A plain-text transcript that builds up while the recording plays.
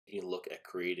taking a look at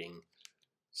creating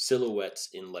silhouettes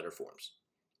in letter forms.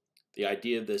 The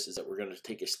idea of this is that we're going to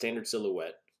take a standard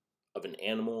silhouette of an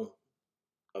animal,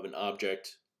 of an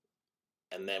object,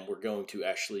 and then we're going to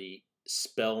actually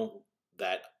spell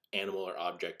that animal or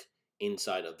object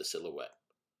inside of the silhouette.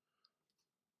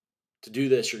 To do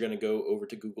this, you're going to go over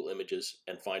to Google Images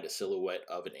and find a silhouette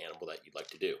of an animal that you'd like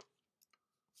to do.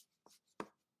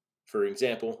 For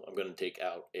example, I'm going to take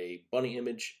out a bunny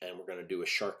image and we're going to do a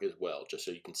shark as well, just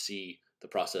so you can see the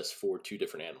process for two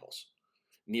different animals.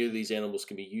 Neither of these animals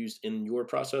can be used in your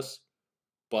process,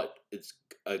 but it's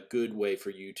a good way for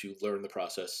you to learn the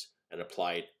process and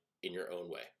apply it in your own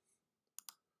way.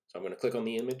 So I'm going to click on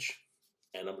the image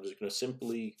and I'm just going to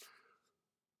simply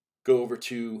go over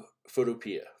to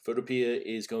Photopea. Photopea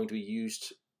is going to be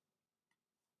used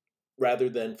rather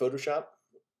than Photoshop.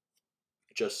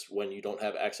 Just when you don't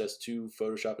have access to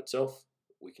Photoshop itself,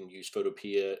 we can use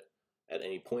Photopea at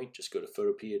any point. Just go to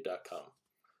photopea.com.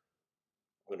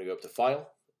 I'm going to go up to File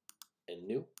and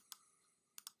New.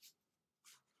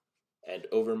 And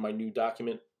over my new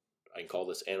document, I can call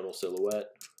this Animal Silhouette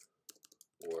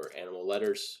or Animal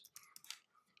Letters.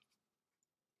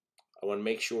 I want to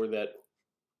make sure that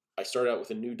I start out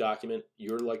with a new document.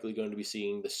 You're likely going to be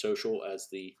seeing the social as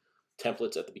the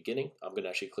templates at the beginning. I'm going to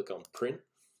actually click on Print,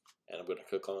 and I'm going to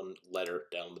click on Letter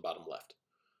down the bottom left.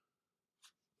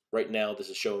 Right now, this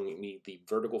is showing me the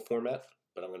vertical format,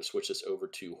 but I'm going to switch this over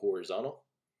to horizontal.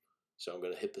 So I'm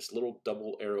going to hit this little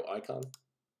double arrow icon.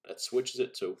 That switches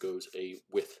it so it goes a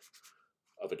width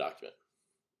of a document.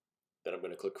 Then I'm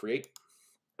going to click Create.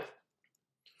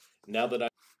 Now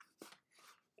that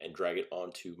and drag it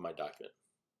onto my document.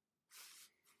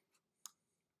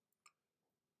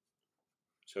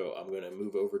 So I'm going to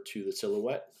move over to the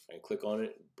silhouette and click on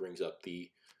it. It brings up the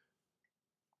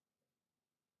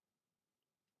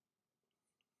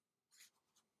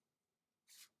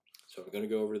So I'm going to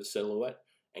go over to the silhouette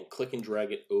and click and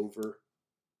drag it over.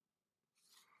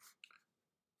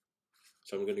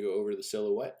 So I'm going to go over to the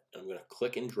silhouette and I'm going to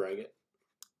click and drag it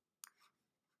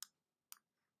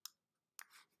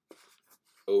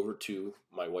over to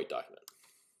my white document.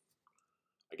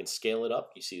 I can scale it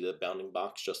up. You see the bounding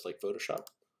box just like Photoshop.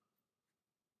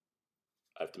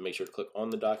 I have to make sure to click on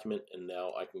the document, and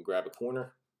now I can grab a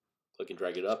corner, click and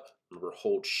drag it up. Remember,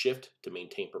 hold Shift to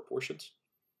maintain proportions.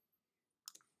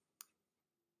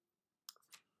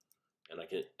 And I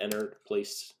can enter,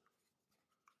 place,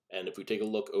 and if we take a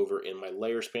look over in my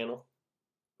layers panel,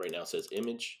 right now it says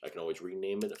image. I can always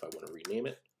rename it if I want to rename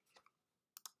it.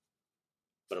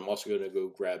 But I'm also going to go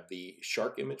grab the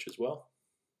shark image as well.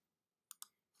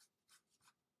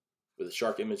 With the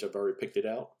shark image, I've already picked it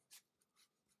out.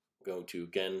 I'm going to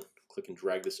again click and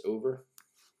drag this over.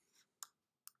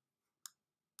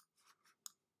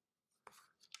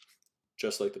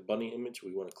 Just like the bunny image,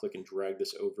 we want to click and drag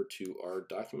this over to our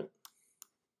document.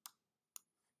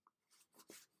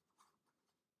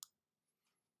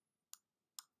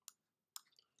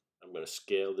 I'm going to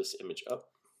scale this image up,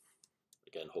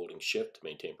 again holding Shift to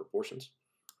maintain proportions.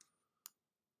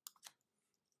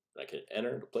 I can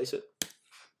enter to place it.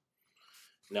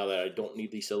 Now that I don't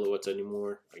need these silhouettes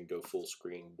anymore, I can go full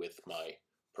screen with my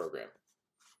program.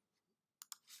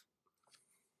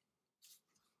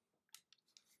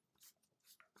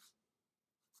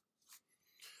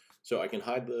 So I can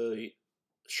hide the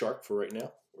shark for right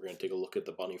now. We're going to take a look at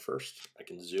the bunny first. I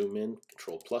can zoom in,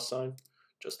 Control plus sign,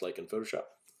 just like in Photoshop.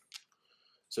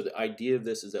 So the idea of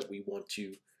this is that we want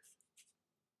to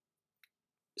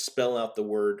spell out the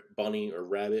word bunny or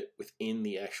rabbit within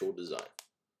the actual design,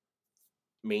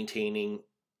 maintaining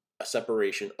a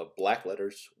separation of black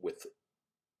letters with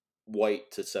white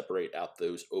to separate out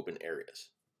those open areas.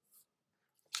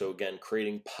 So again,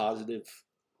 creating positive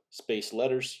space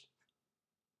letters,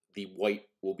 the white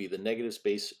will be the negative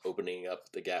space, opening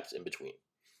up the gaps in between.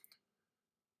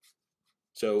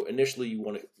 So initially you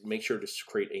want to make sure to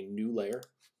create a new layer.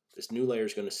 This new layer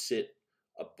is going to sit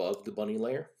above the bunny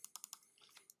layer.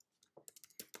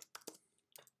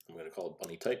 I'm going to call it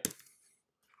bunny type.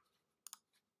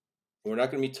 We're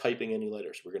not going to be typing any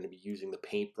letters. We're going to be using the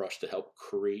paintbrush to help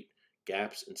create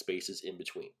gaps and spaces in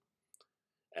between.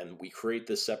 And we create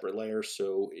this separate layer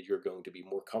so you're going to be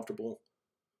more comfortable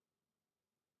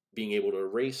being able to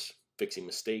erase, fixing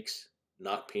mistakes,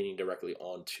 not painting directly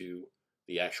onto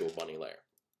the actual bunny layer.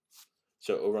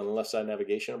 So over on the left side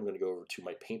navigation, I'm going to go over to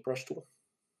my paintbrush tool.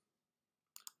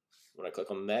 When I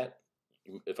click on that,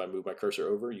 if I move my cursor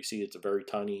over, you see it's a very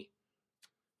tiny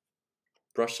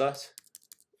brush size.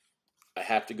 I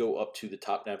have to go up to the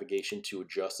top navigation to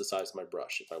adjust the size of my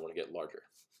brush if I want to get larger.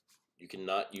 You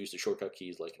cannot use the shortcut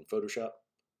keys like in Photoshop.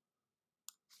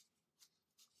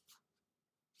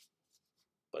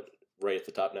 right at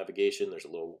the top navigation, there's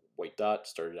a little white dot,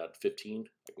 started out at 15.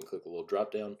 I can click a little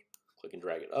drop down, click and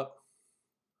drag it up.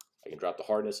 I can drop the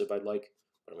hardness if I'd like,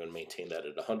 but I'm going to maintain that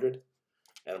at 100.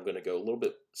 And I'm going to go a little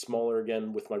bit smaller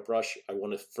again with my brush. I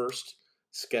want to first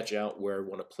sketch out where I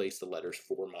want to place the letters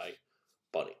for my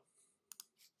bunny.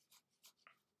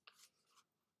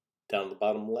 Down the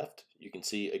bottom left, you can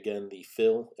see again the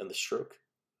fill and the stroke,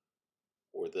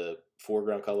 or the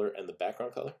foreground color and the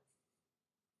background color.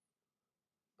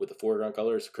 With the foreground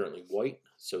color, it's currently white,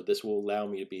 so this will allow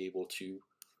me to be able to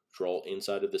draw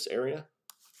inside of this area,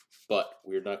 but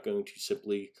we're not going to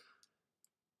simply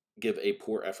give a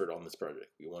poor effort on this project.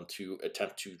 We want to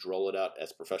attempt to draw it out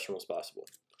as professional as possible.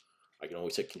 I can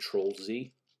always hit Control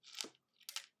Z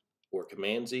or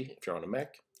Command Z if you're on a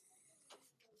Mac.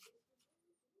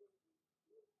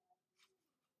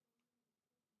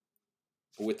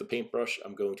 With the paintbrush,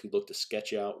 I'm going to look to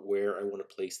sketch out where I want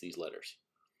to place these letters.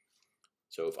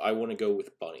 So if I want to go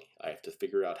with bunny, I have to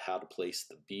figure out how to place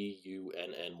the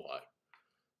B-U-N-N-Y.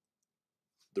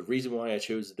 The reason why I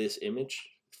chose this image,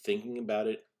 thinking about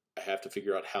it, I have to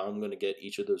figure out how I'm going to get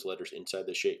each of those letters inside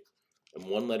the shape. And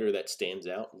one letter that stands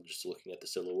out, just looking at the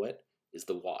silhouette, is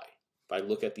the Y. If I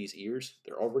look at these ears,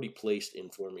 they're already placed in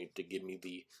for me to give me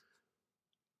the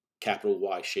capital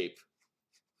Y shape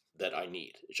that I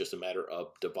need. It's just a matter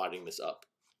of dividing this up.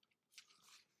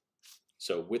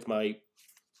 So with my,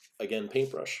 again,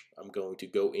 paintbrush, I'm going to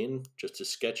go in just to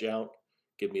sketch out,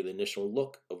 give me the initial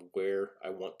look of where I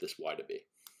want this Y to be.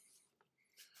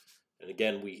 And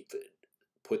again, we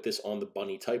put this on the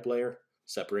bunny type layer,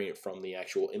 separate it from the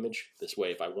actual image. This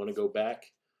way, if I want to go back,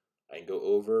 I can go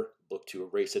over, look to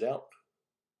erase it out.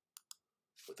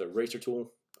 With the eraser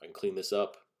tool, I can clean this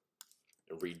up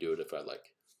and redo it if I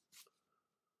like.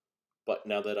 But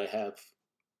now that I have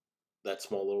that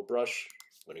small little brush,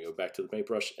 I'm going to go back to the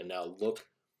paintbrush and now look.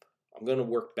 I'm going to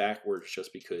work backwards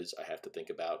just because I have to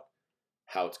think about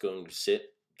how it's going to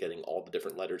sit, getting all the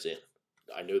different letters in.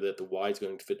 I know that the Y is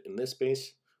going to fit in this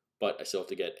space, but I still have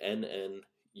to get N, N,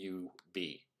 U,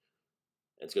 B.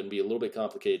 And it's going to be a little bit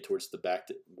complicated towards the back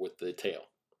with the tail.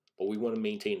 But we want to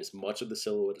maintain as much of the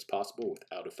silhouette as possible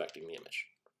without affecting the image.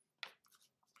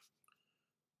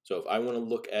 So if I want to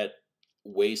look at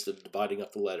ways of dividing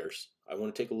up the letters, I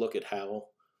want to take a look at how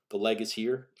the leg is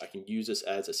here. I can use this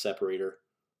as a separator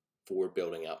for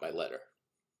building out my letter.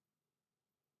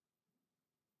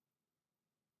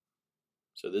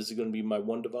 So this is going to be my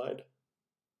one divide.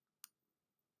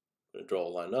 I'm going to draw a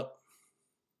line up.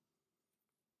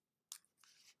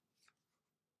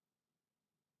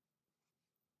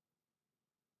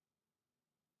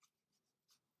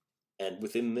 And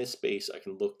within this space, I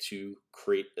can look to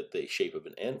create the shape of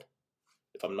an N.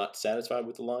 If I'm not satisfied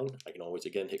with the line, I can always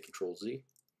again hit Control Z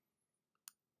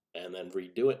and then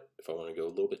redo it if I want to go a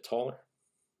little bit taller.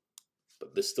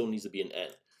 But this still needs to be an N.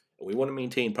 And we want to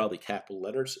maintain probably capital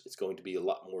letters. It's going to be a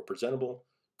lot more presentable,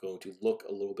 going to look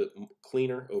a little bit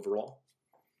cleaner overall.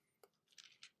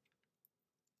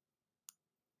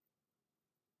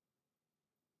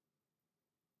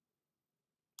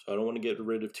 So I don't want to get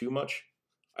rid of too much.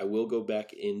 I will go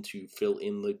back in to fill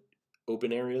in the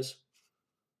open areas,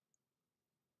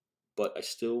 but I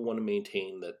still want to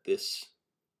maintain that this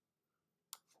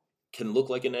can look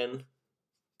like an N,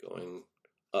 going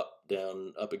up,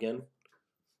 down, up again,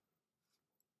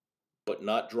 but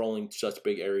not drawing such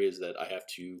big areas that I have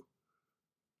to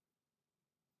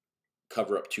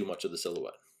cover up too much of the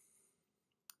silhouette.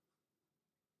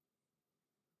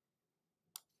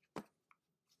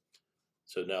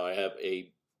 So now I have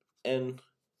a N,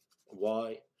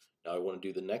 Y. Now I want to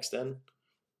do the next N.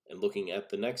 And looking at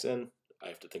the next N, I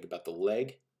have to think about the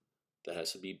leg. That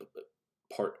has to be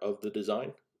part of the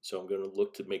design. So I'm going to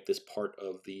look to make this part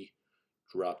of the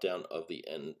drop down of the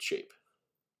N shape.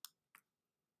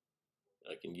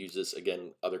 I can use this,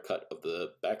 again, other cut of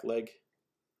the back leg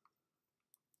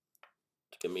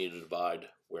to get me to divide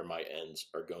where my ends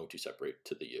are going to separate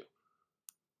to the U.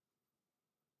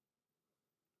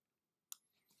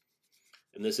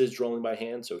 And this is drawing by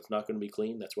hand, so it's not going to be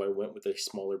clean. That's why I went with a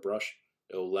smaller brush.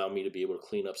 It will allow me to be able to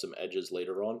clean up some edges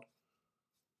later on.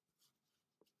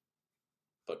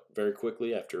 But very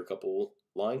quickly, after a couple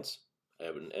lines, I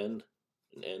have an N,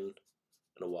 and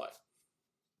a Y.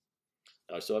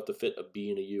 Now I still have to fit a B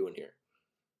and a U in here.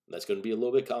 And that's going to be a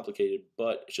little bit complicated,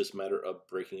 but it's just a matter of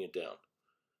breaking it down.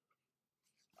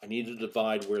 I need to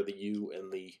divide where the U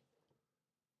and the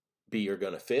B are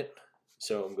going to fit.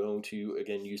 So I'm going to,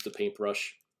 again, use the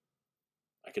paintbrush.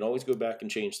 I can always go back and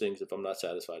change things if I'm not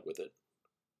satisfied with it.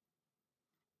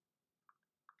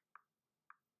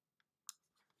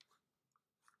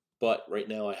 But right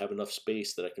now I have enough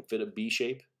space that I can fit a B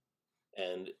shape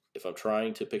And if I'm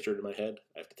trying to picture it in my head,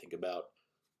 I have to think about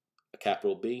a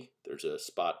capital B. There's a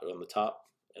spot on the top,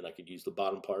 and I could use the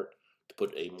bottom part to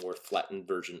put a more flattened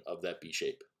version of that B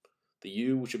shape. The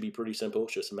U should be pretty simple.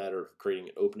 It's just a matter of creating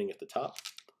an opening at the top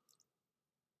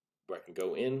where I can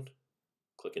go in,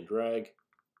 click and drag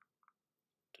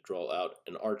to draw out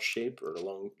an arch shape or an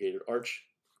elongated arch.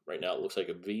 Right now it looks like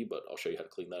a V, but I'll show you how to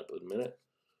clean that up in a minute.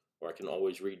 Or I can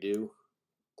always redo,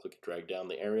 click and drag down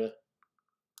the area.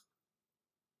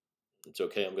 It's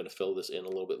okay, I'm going to fill this in a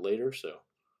little bit later, so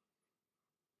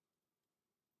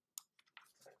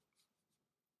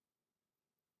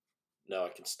now I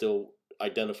can still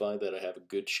identify that I have a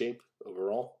good shape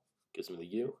overall. Gives me the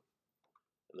U.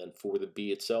 And then for the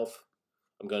B itself,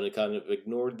 I'm going to kind of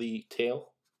ignore the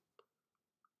tail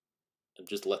and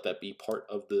just let that be part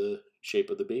of the shape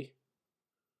of the B.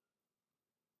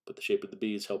 But the shape of the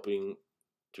B is helping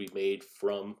to be made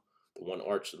from the one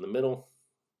arch in the middle.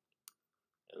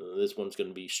 And then this one's going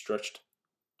to be stretched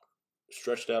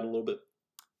out a little bit.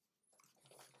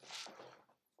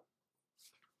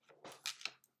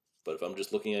 But if I'm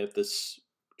just looking at this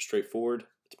straightforward,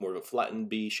 it's more of a flattened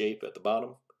B shape at the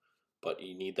bottom, but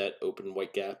you need that open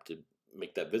white gap to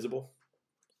make that visible.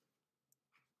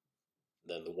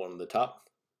 Then the one on the top,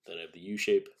 then I have the U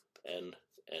shape, N,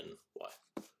 N,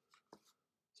 Y.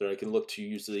 So I can look to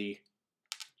use the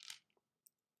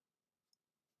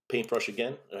paintbrush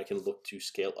again, and I can look to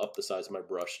scale up the size of my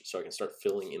brush so I can start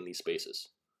filling in these spaces.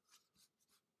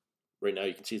 Right now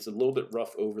you can see it's a little bit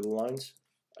rough over the lines.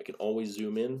 I can always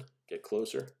zoom in, get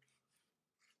closer.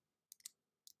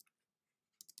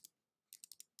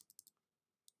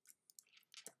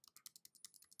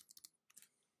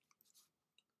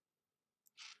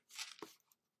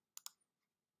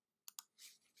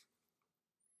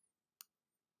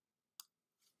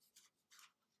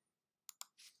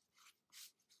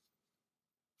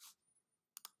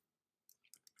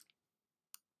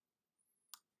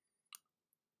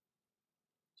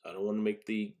 So I don't want to make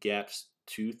the gaps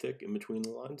too thick in between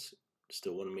the lines.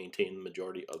 Still want to maintain the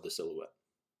majority of the silhouette.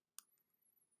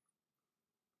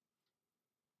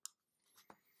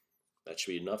 That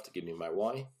should be enough to give me my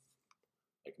Y.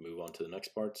 I can move on to the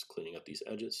next parts, cleaning up these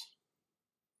edges.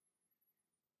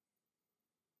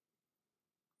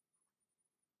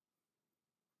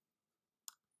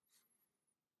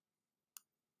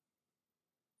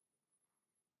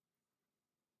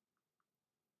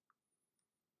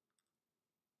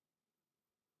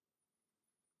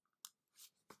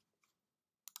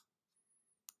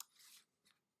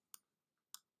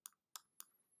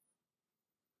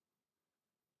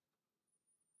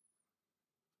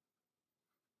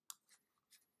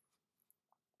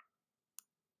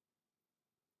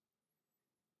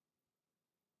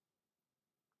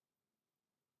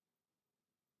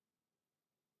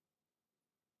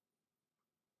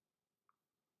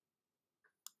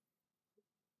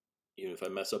 Even if I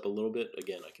mess up a little bit,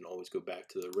 again, I can always go back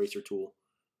to the eraser tool,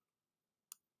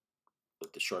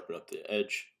 look to sharpen up the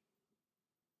edge,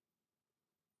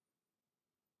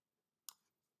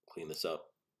 clean this up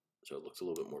so it looks a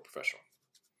little bit more professional.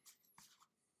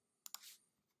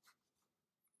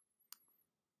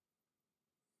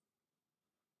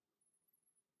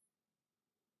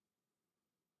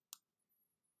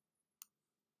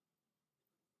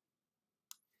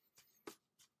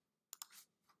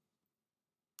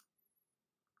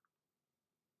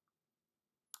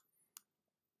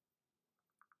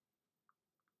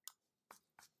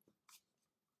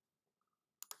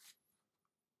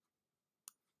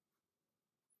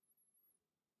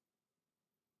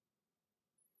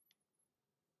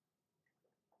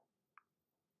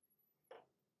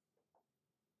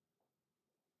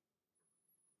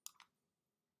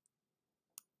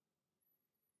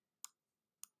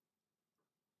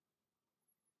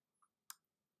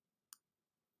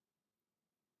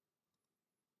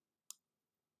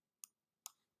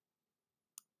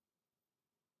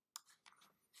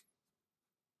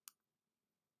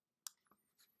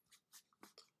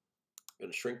 I'm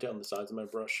going to shrink down the size of my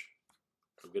brush.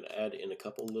 I'm going to add in a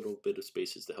couple little bit of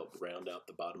spaces to help round out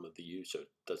the bottom of the U so it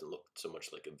doesn't look so much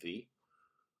like a V.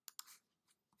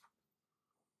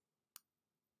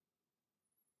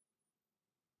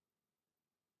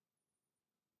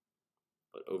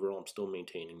 But overall, I'm still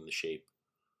maintaining the shape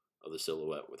of the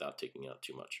silhouette without taking out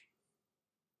too much.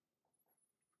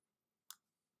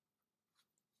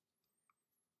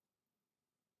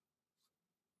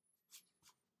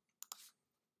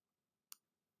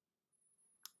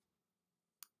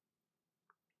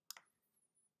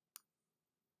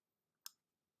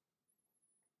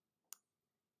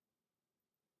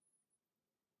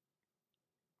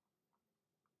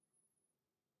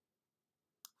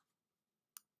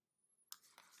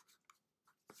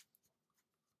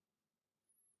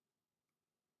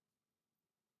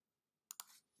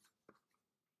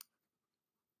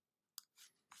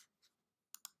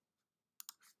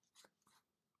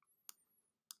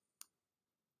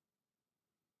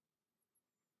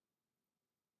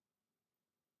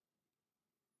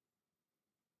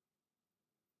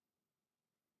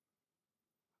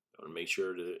 I want to make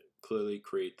sure to clearly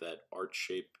create that arch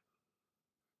shape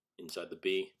inside the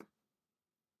B,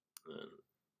 and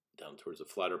down towards the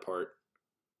flatter part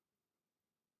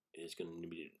is going to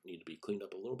need to be cleaned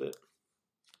up a little bit.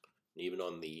 And even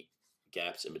on the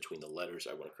gaps in between the letters,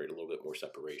 I want to create a little bit more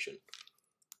separation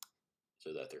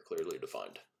so that they're clearly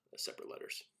defined as separate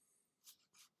letters.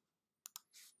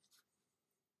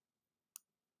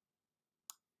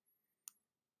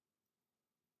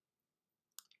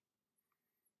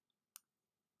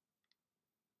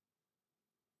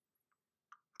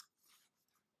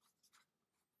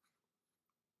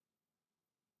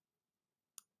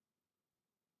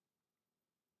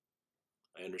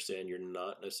 I understand you're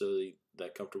not necessarily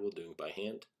that comfortable doing it by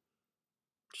hand.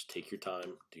 Just take your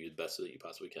time, do the best that you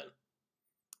possibly can.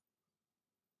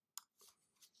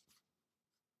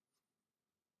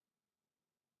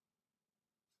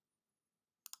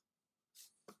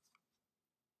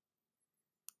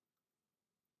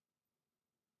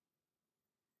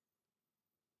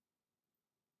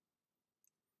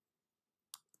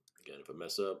 Again, if I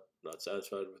mess up, not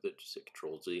satisfied with it, just hit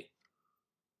Control-Z.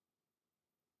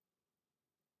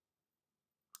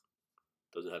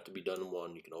 Doesn't have to be done in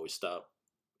one. You can always stop,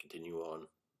 continue on,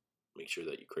 make sure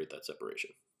that you create that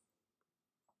separation.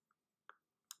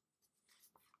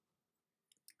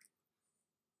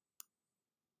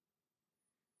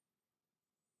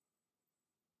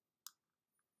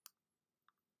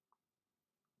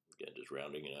 Again, just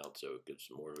rounding it out so it gives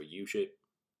more of a U shape.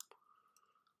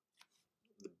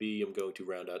 The B I'm going to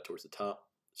round out towards the top,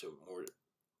 so more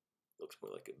looks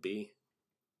more like a B.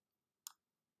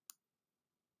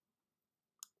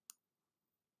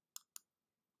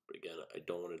 But again, I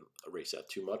don't want to erase out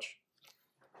too much.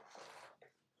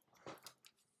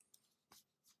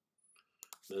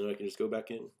 Then I can just go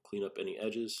back in, clean up any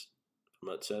edges if I'm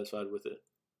not satisfied with it.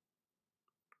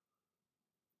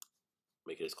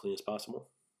 Make it as clean as possible.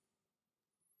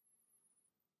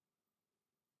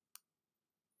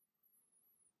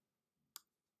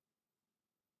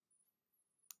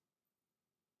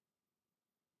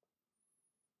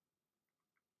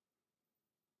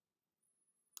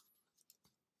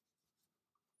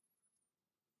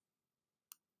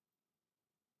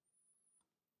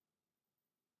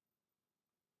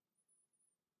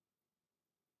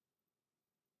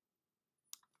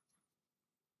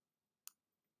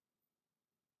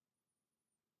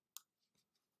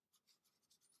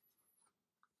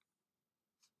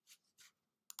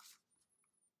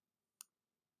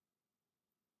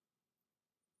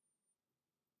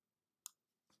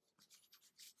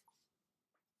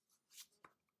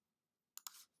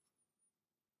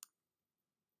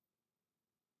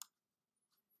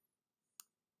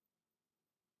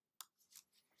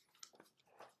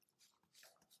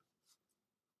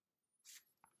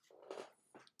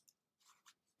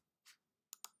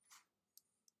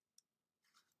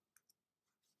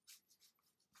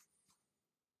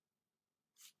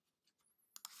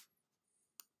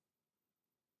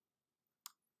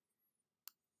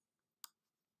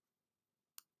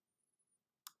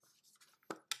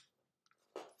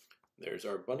 There's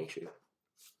our bunny shape.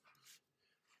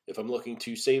 If I'm looking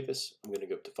to save this, I'm going to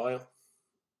go up to File.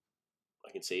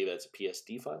 I can save as a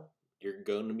PSD file. You're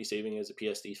going to be saving as a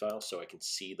PSD file so I can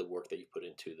see the work that you put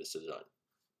into this design.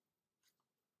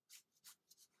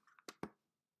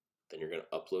 Then you're going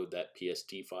to upload that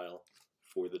PSD file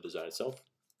for the design itself.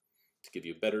 To give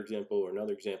you a better example or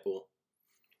another example,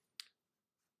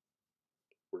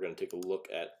 we're going to take a look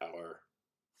at our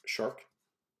shark.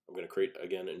 I'm going to create,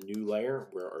 again, a new layer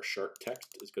where our shark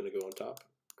text is going to go on top,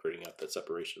 creating out that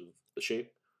separation of the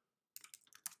shape.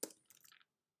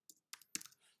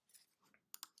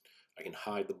 I can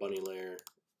hide the bunny layer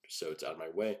so it's out of my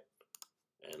way,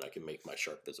 and I can make my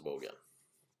shark visible again.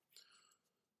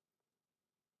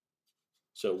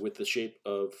 So with the shape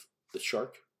of the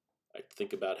shark, I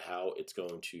think about how it's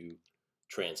going to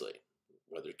translate,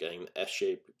 whether it's getting the S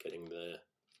shape, getting the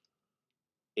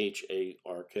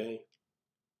H-A-R-K.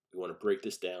 We want to break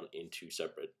this down into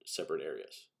separate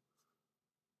areas.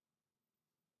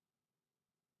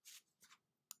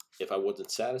 If I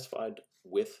wasn't satisfied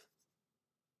with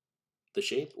the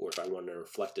shape, or if I want to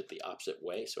reflect it the opposite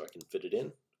way so I can fit it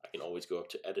in, I can always go up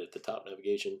to Edit at the top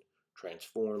navigation,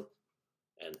 Transform,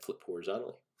 and Flip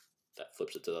horizontally. That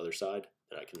flips it to the other side,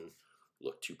 and I can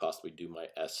look to possibly do my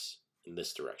S in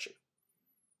this direction.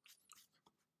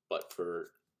 But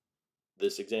for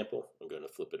this example, I'm going to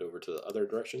flip it over to the other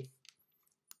direction.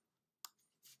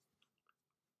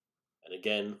 And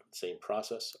again, same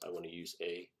process. I want to use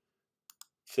a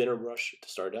thinner brush to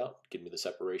start out, give me the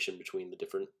separation between the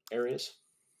different areas.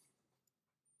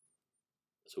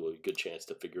 So we'll have a good chance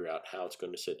to figure out how it's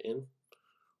going to sit in.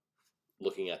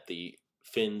 looking at the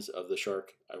fins of the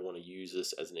shark, I want to use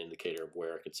this as an indicator of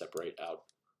where I can separate out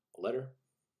a letter.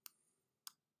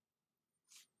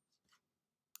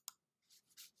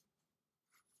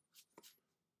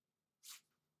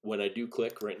 When I do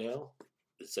click right now,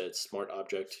 it says Smart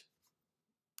Object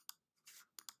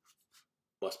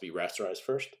must be rasterized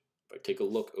first. If I take a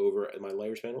look over at my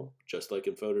layers panel, just like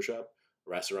in Photoshop,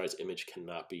 rasterized image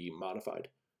cannot be modified.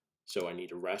 So I need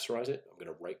to rasterize it. I'm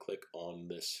going to right click on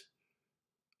this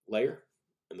layer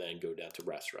and then go down to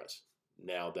rasterize.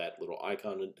 Now that little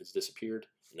icon has disappeared.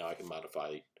 Now I can modify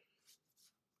it.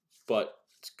 But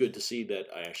it's good to see that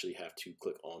I actually have to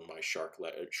click on my shark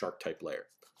type layer.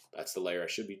 That's the layer I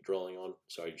should be drawing on,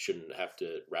 so I shouldn't have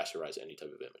to rasterize any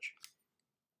type of image.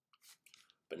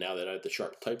 But now that I have the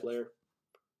shark type layer,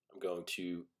 I'm going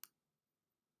to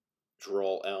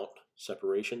draw out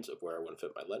separations of where I want to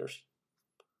fit my letters.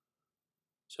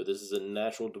 So this is a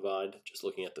natural divide, just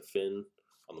looking at the fin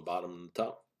on the bottom and the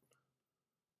top.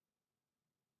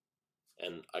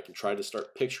 And I can try to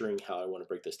start picturing how I want to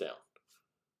break this down.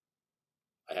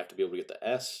 I have to be able to get the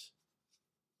S.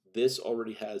 This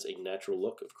already has a natural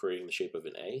look of creating the shape of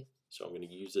an A, so I'm going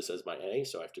to use this as my A,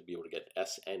 so I have to be able to get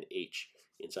S and H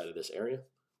inside of this area.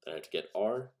 Then I have to get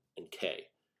R and K.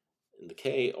 And the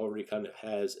K already kind of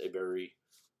has a very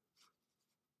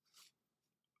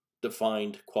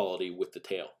defined quality with the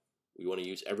tail. We want to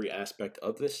use every aspect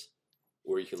of this,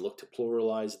 or you can look to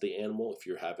pluralize the animal if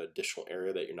you have an additional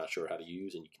area that you're not sure how to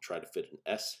use, and you can try to fit an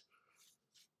S.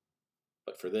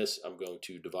 But for this, I'm going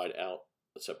to divide out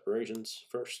the separations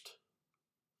first.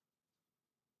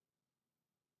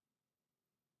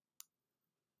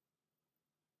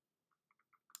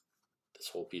 This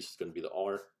whole piece is going to be the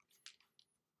R.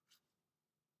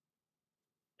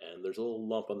 And there's a little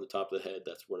lump on the top of the head.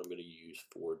 That's what I'm going to use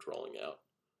for drawing out,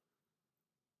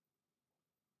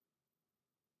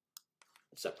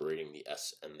 separating the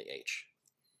S and the H.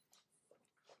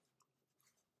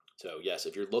 So yes,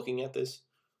 if you're looking at this,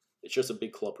 it's just a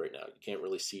big clump right now. You can't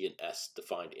really see an S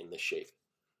defined in this shape.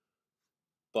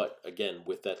 But again,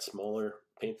 with that smaller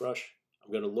paintbrush,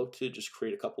 I'm going to look to just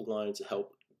create a couple lines to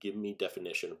help give me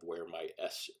definition of where my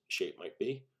S shape might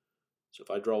be. So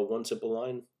if I draw one simple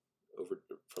line over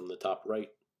from the top right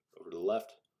over to the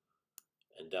left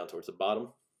and down towards the bottom,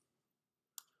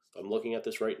 if I'm looking at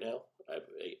this right now, I have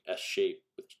a S shape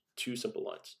with two simple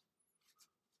lines.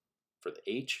 For the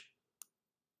H,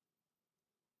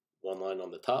 one line on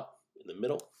the top, in the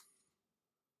middle,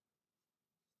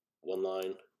 one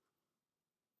line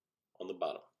on the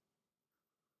bottom.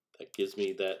 That gives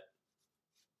me that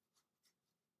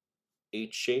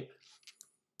H shape.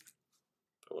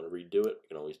 If I want to redo it, I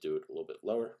can always do it a little bit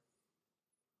lower.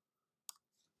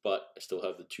 But I still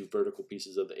have the two vertical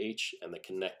pieces of the H and the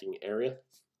connecting area.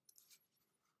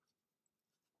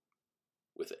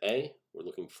 With A, we're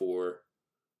looking for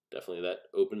definitely that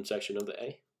open section of the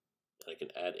A. And I can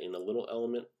add in a little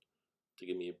element to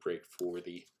give me a break for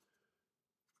the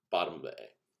bottom of the A.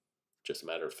 Just a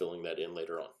matter of filling that in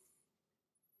later on.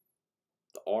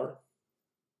 The R,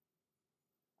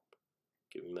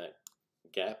 giving that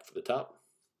gap for the top.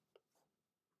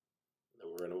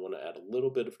 Then we're going to want to add a little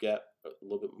bit of gap, a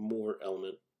little bit more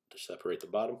element to separate the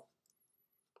bottom.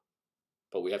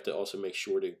 But we have to also make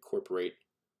sure to incorporate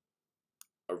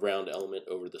a round element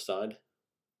over the side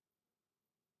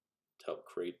to help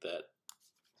create that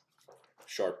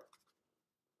sharp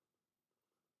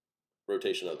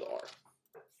rotation of the R.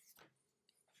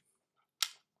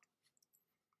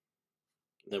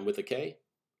 Then with the K,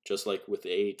 just like with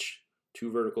the H,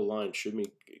 two vertical lines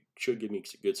should give me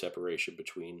good separation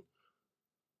between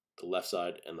the left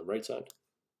side and the right side.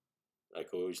 I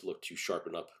can always look to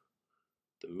sharpen up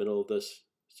the middle of this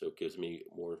so it gives me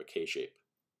more of a K shape.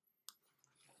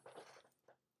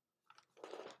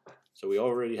 So we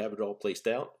already have it all placed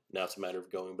out. Now it's a matter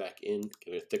of going back in,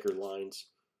 getting thicker lines,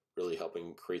 really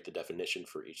helping create the definition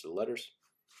for each of the letters.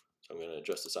 So I'm going to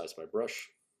adjust the size of my brush.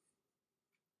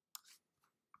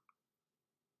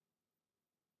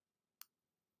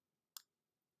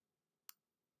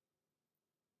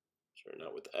 Starting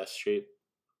out with the S shape.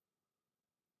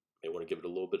 May want to give it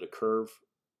a little bit of curve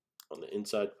on the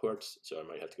inside parts, so I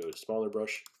might have to go with a smaller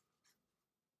brush.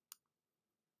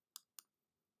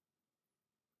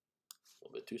 A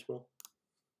little bit too small.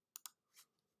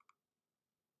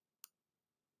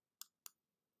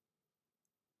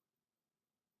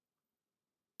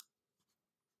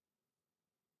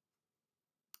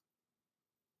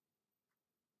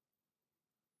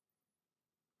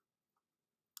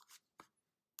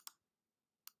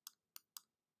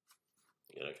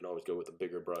 And I can always go with a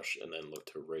bigger brush and then look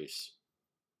to erase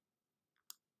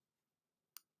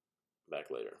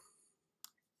back later.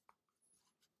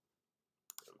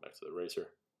 Back to the eraser.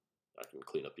 I can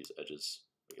clean up these edges,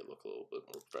 make it look a little bit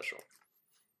more professional.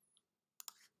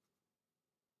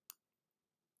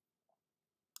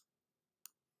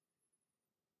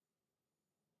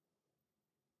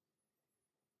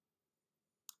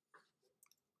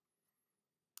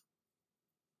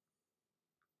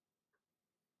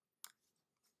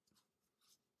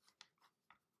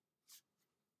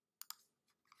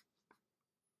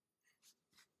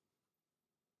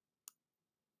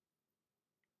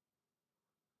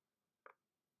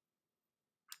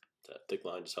 That thick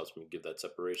line just helps me give that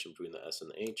separation between the S and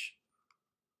the H.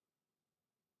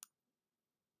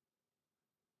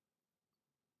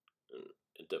 And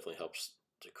it definitely helps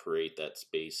to create that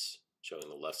space showing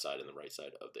the left side and the right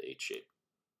side of the H shape.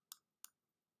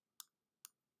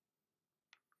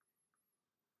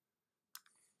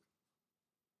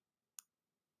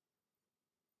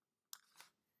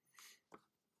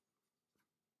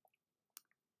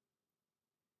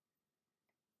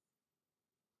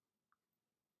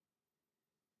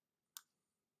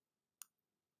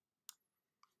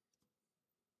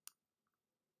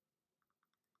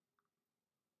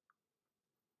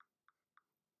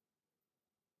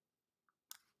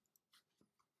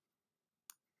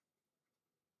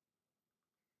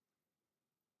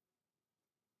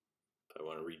 If I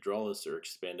want to redraw this or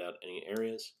expand out any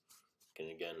areas, I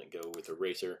can again go with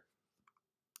eraser.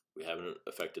 We haven't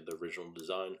affected the original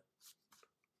design.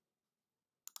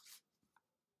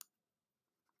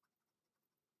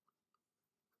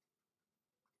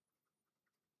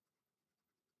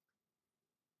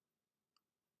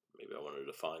 Maybe I want to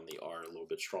define the R a little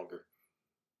bit stronger.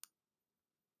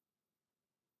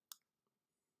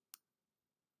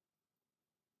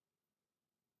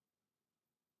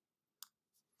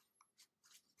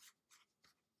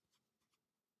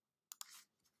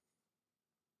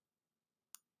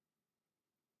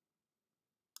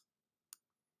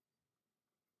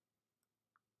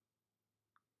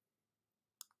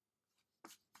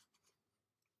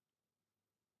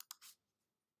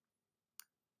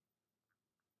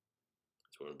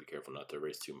 So I want to be careful not to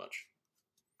erase too much.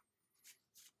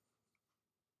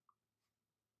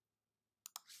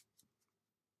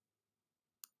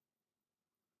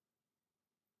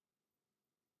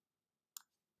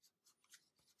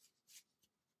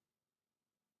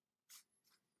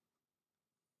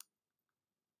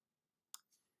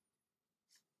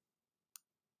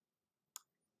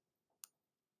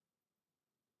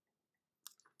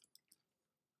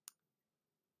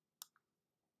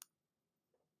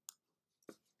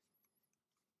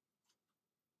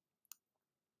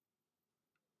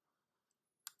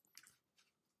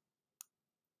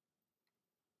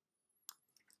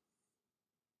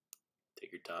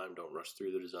 Take your time, don't rush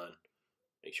through the design.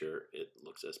 Make sure it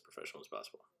looks as professional as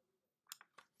possible.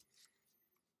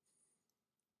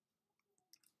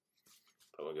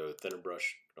 If I want to go with a thinner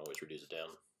brush, I can always reduce it down.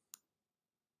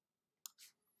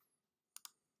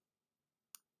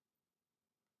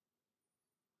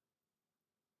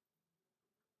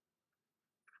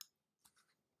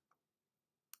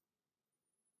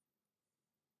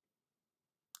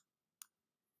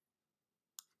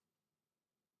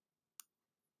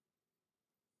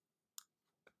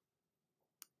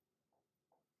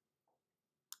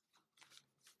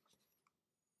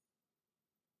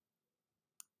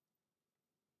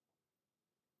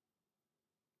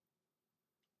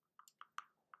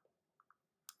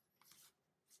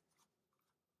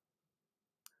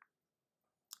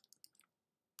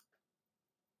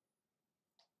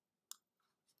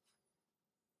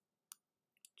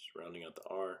 Just rounding out the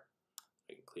R,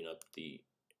 I can clean up the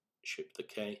shape of the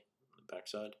K on the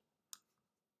backside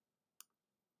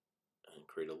and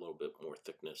create a little bit more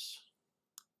thickness.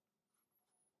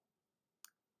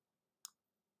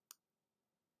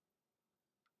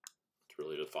 To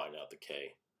really define out the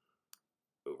K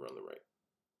over on the right.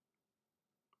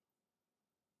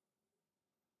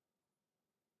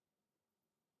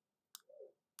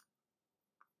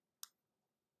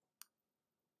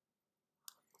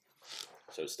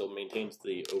 So it still maintains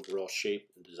the overall shape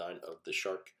and design of the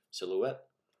shark silhouette.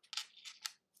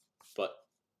 But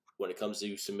when it comes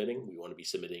to submitting, we want to be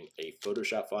submitting a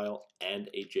Photoshop file and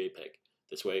a JPEG.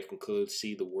 This way I can clearly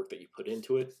see the work that you put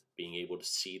into it, being able to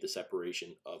see the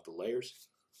separation of the layers.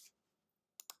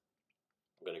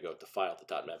 I'm going to go to File at the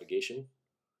top navigation,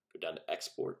 go down to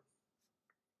Export,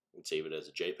 and save it as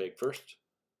a JPEG first.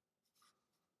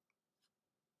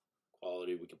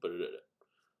 Quality, we can put it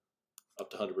up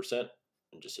to 100%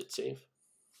 and just hit save.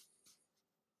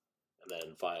 And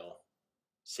then File,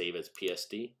 save as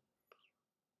PSD.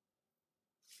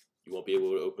 You won't be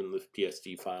able to open the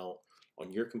PSD file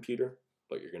on your computer,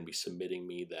 but you're going to be submitting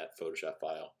me that Photoshop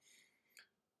file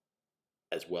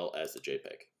as well as the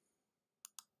JPEG.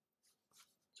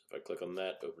 So if I click on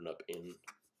that, open up in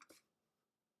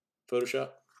Photoshop,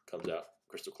 comes out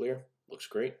crystal clear, looks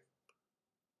great.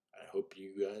 I hope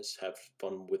you guys have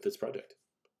fun with this project.